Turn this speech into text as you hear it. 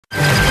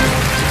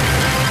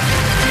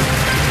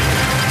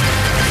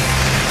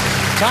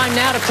Time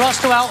now to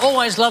cross to our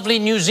always lovely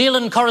New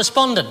Zealand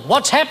correspondent.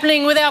 What's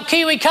happening with our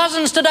Kiwi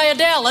cousins today,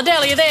 Adele?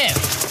 Adele, are you there?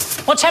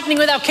 What's happening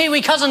with our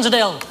Kiwi cousins,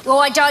 Adele? Well,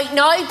 I don't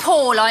know,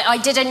 Paul. I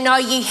didn't know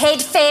you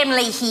had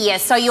family here,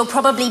 so you're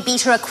probably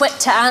better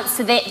equipped to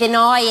answer that than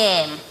I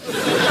am.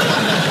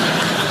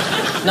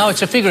 No,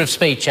 it's a figure of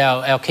speech,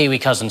 our Kiwi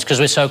cousins, because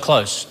we're so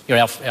close. You're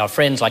our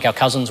friends, like our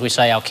cousins. We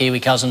say our Kiwi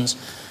cousins,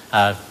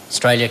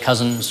 Australia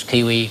cousins,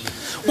 Kiwi.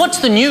 What's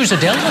the news,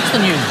 Adele? What's the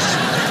news?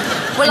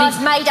 Well,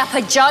 I've made up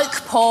a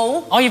joke,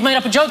 Paul. Oh, you've made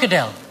up a joke,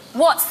 Adele?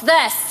 What's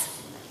this?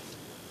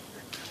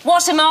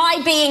 What am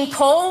I being,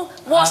 Paul?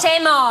 What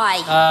am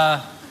I?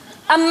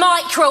 A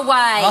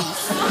microwave.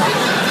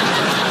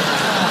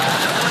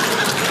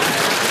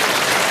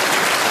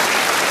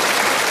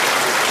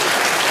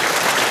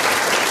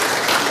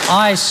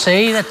 I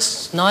see,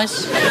 that's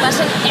nice. But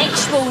in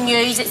actual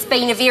news, it's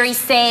been a very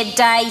sad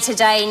day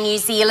today in New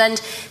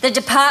Zealand. The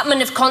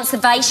Department of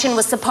Conservation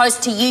was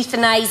supposed to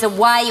euthanise a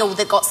whale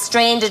that got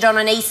stranded on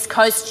an East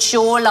Coast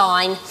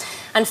shoreline.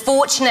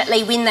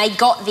 Unfortunately, when they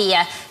got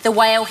there, the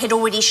whale had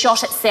already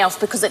shot itself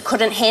because it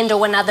couldn't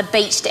handle another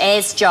beached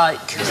as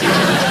joke.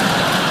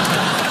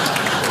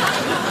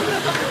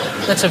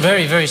 That's a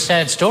very, very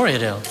sad story,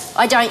 Adele.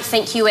 I don't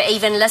think you were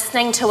even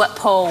listening to it,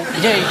 Paul.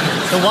 Yeah,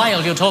 the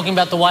whale. You're talking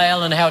about the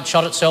whale and how it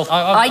shot itself.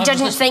 I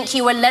didn't think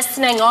you were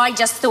listening. I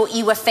just thought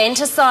you were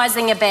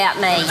fantasising about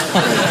me.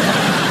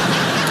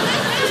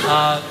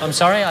 I'm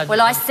sorry?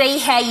 Well, I see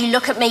how you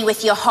look at me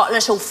with your hot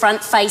little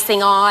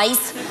front-facing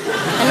eyes.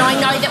 And I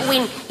know that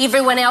when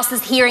everyone else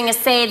is hearing a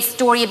sad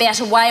story about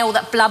a whale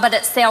that blubbered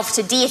itself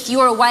to death,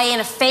 you're away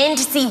in a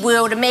fantasy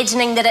world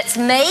imagining that it's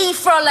me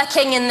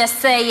frolicking in the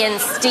sea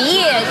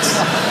instead.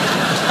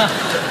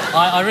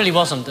 I really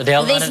wasn't,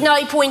 Adele. There's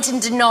no point in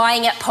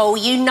denying it, Paul.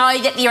 You know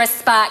that there are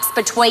sparks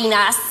between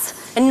us,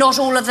 and not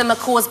all of them are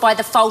caused by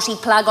the faulty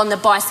plug on the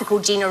bicycle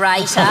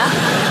generator.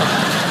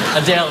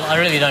 Adele, I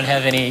really don't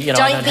have any, you know...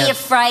 Don't be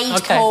afraid,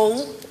 okay.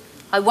 Paul.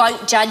 I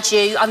won't judge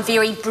you. I'm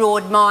very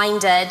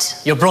broad-minded.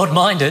 You're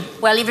broad-minded?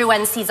 Well,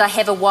 everyone says I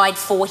have a wide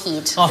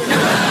forehead. Oh.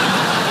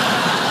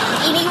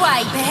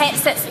 Anyway,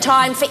 perhaps it's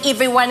time for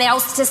everyone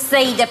else to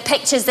see the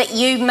pictures that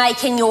you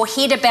make in your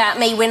head about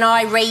me when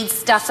I read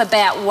stuff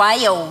about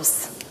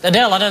whales.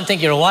 Adele, I don't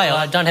think you're a whale.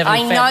 I don't have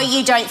any... I know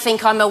you don't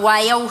think I'm a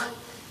whale.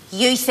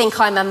 You think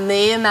I'm a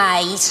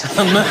mermaid.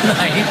 A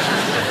mermaid?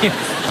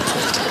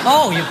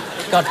 Oh, you've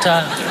got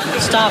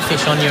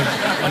starfish on your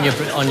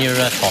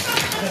top.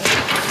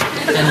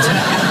 And,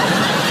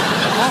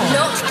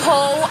 Look,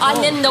 Paul,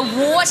 I'm in the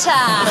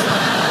water.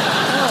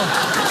 Oh.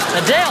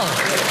 Adele.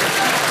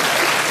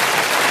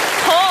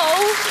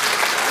 Paul,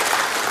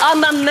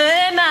 I'm a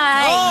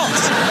mermaid. Oh.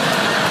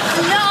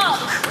 Look.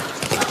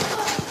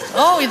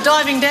 Oh, you're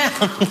diving down.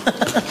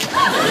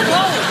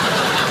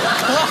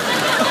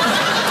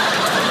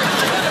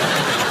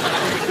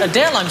 Whoa.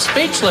 Adele, I'm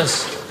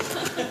speechless.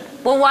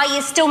 Well, why are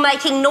you still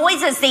making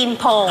noises then,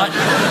 Paul?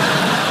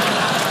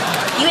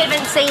 You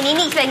haven't seen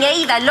anything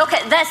either. Look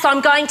at this.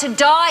 I'm going to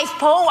dive,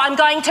 Paul. I'm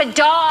going to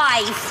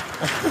dive.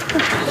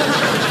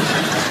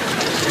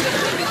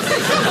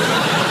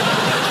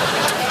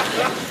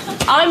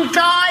 I'm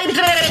diving.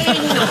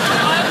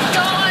 I'm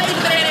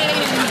diving.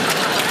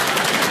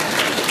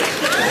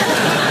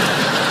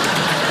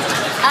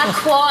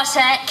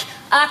 Aquatic.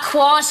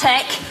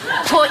 Aquatic.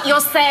 Put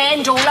your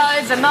sand all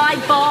over my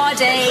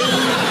body.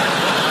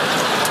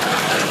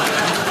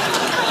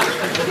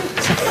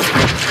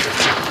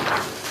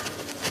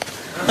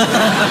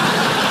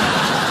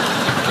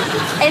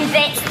 And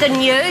that's the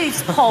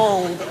news,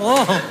 Paul.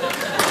 Oh,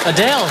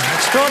 Adele,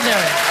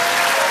 extraordinary.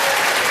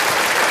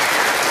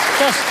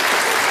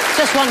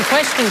 Just one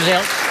question,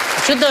 Adele.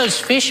 Should those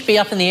fish be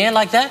up in the air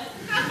like that?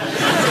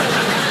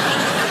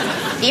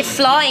 They're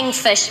flying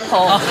fish,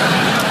 Paul. Oh.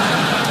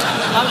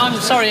 I'm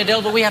sorry,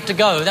 Adele, but we have to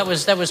go. That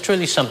was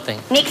truly something.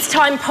 Next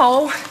time,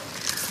 Paul,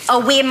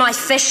 I'll wear my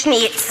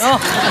fishnets. Oh.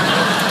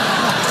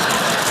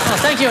 Oh,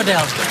 thank you,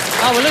 Adele.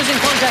 Oh, we're losing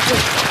contact with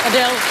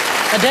Adele.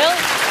 Adele?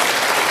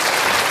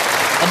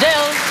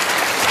 Adele?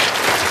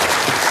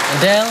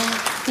 Adele?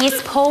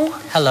 Yes, Paul?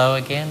 Hello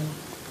again.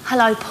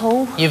 Hello,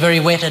 Paul. You're very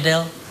wet,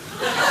 Adele.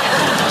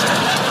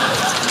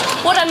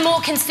 What I'm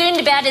more concerned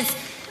about is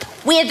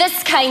where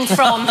this came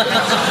from.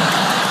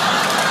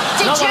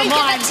 Did you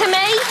give it to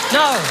me?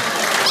 No.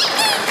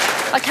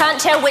 I can't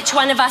tell which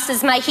one of us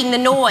is making the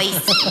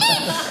noise.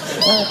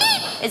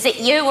 Is it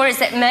you or is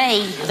it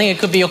me? I think it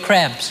could be your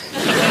crabs.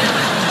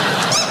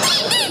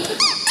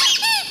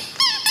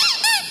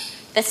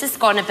 This has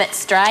gone a bit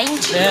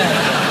strange. Yeah.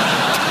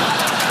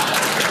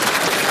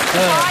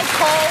 Bye,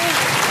 Paul.